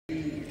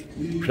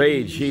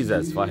Praise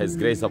Jesus for His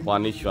grace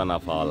upon each one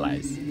of our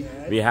lives.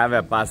 We have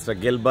a Pastor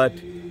Gilbert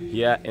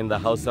here in the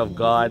house of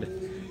God,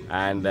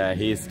 and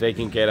he is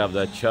taking care of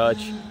the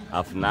Church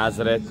of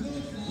Nazareth.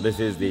 This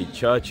is the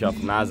Church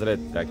of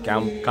Nazareth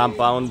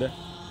compound,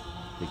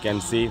 you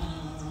can see.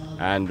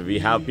 And we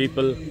have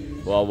people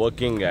who are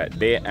working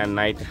day and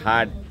night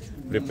hard,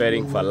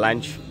 preparing for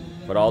lunch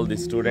for all the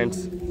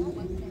students.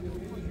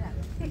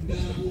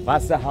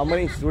 Pastor, how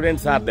many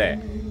students are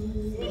there?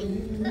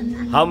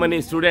 How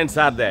many students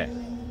are there?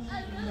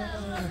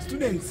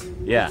 Students?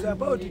 Yeah. It's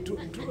about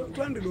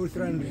 200 or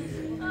 300.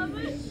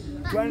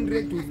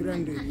 200 to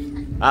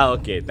 300. Ah,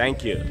 okay.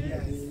 Thank you.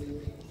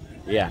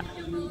 Yeah.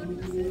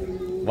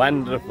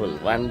 Wonderful,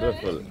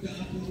 wonderful.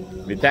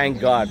 We thank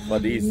God for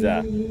these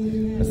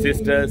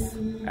sisters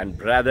and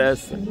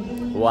brothers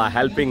who are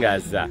helping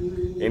us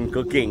in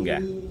cooking.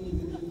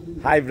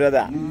 Hi,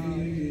 brother.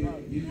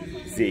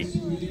 See,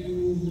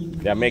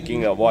 they are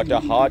making a water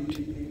hot,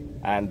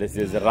 and this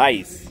is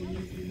rice.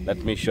 Let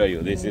me show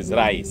you. This is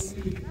rice.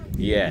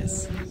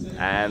 Yes.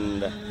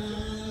 And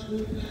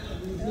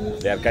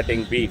they are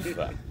cutting beef.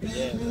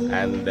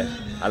 And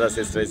other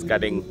sister is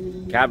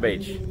cutting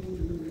cabbage,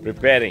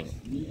 preparing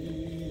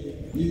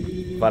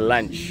for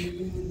lunch.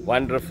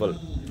 Wonderful.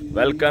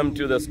 Welcome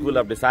to the School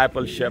of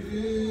Discipleship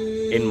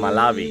in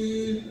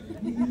Malawi.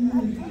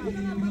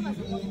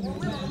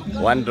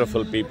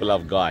 Wonderful people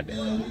of God.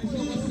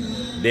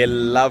 They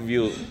love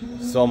you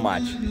so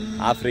much.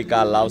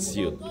 Africa loves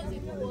you.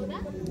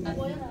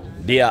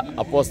 Dear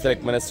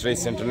Apostolic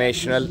Ministries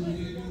International,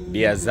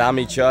 dear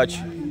Zami Church,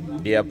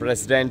 dear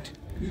President,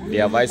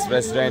 dear Vice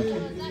President,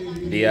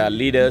 dear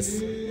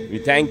leaders, we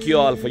thank you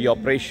all for your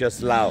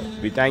precious love.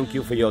 We thank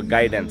you for your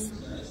guidance.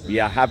 We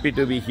are happy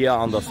to be here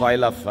on the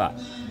soil of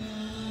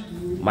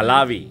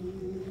Malawi.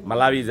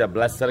 Malawi is a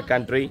blessed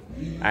country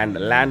and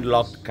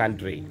landlocked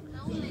country.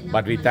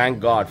 But we thank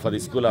God for the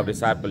School of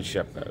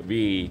Discipleship.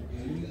 We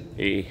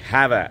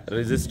have a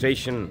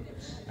registration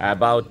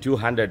about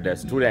 200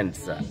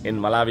 students in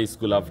Malawi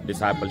School of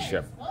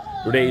Discipleship.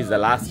 Today is the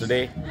last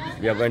day.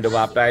 We are going to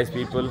baptize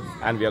people,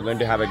 and we are going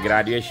to have a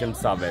graduation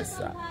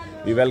service.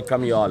 We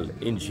welcome you all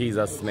in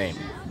Jesus' name.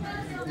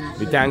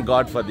 We thank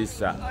God for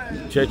this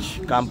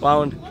church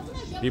compound.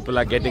 People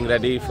are getting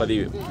ready for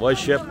the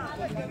worship.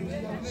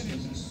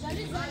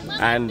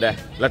 And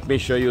let me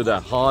show you the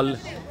hall.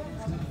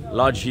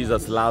 Lord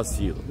Jesus loves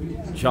you.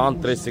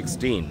 John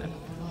 3:16.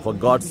 For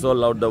God so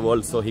loved the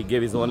world, so He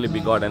gave His only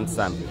begotten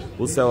Son.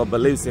 Whosoever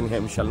believes in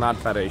Him shall not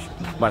perish,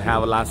 but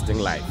have a lasting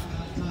life.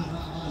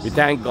 We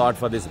thank God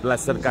for this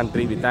blessed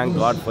country. We thank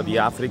God for the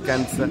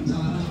Africans.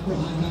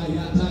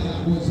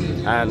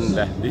 And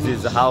this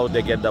is how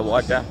they get the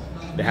water.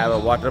 They have a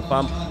water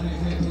pump.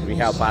 We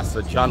have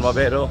Pastor John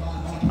Wabero,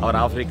 our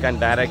African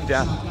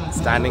director,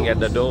 standing at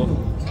the door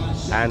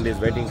and is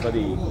waiting for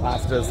the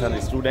pastors and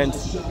the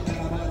students.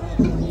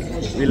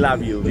 We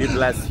love you. We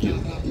bless you.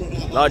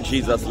 Lord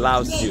Jesus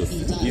loves you.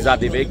 These are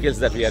the vehicles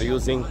that we are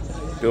using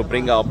to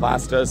bring our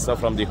pastors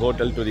from the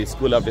hotel to the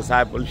School of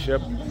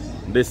Discipleship.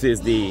 This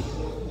is the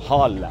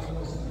hall,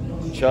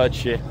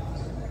 church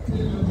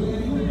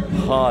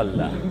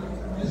hall.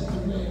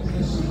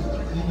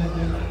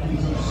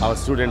 Our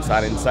students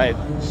are inside.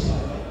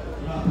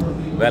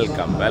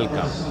 Welcome,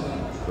 welcome,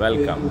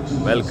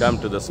 welcome, welcome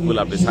to the School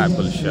of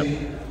Discipleship.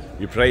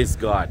 We praise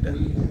God.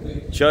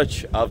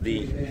 Church of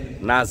the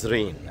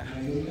Nazarene.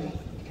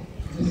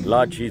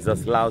 Lord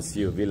Jesus loves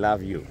you. We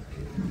love you.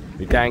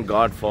 We thank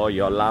God for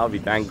your love. We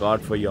thank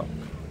God for your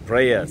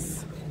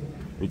prayers.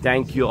 We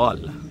thank you all.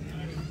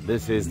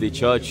 This is the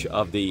Church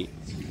of the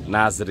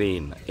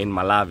Nazarene in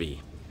Malawi.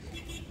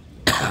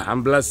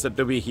 I'm blessed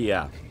to be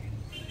here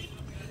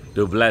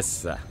to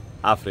bless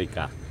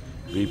Africa.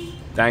 We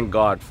thank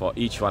God for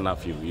each one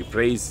of you. We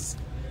praise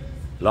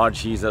Lord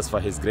Jesus for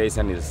His grace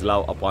and His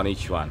love upon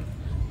each one.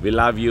 We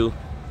love you.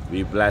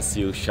 We bless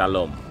you.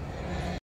 Shalom.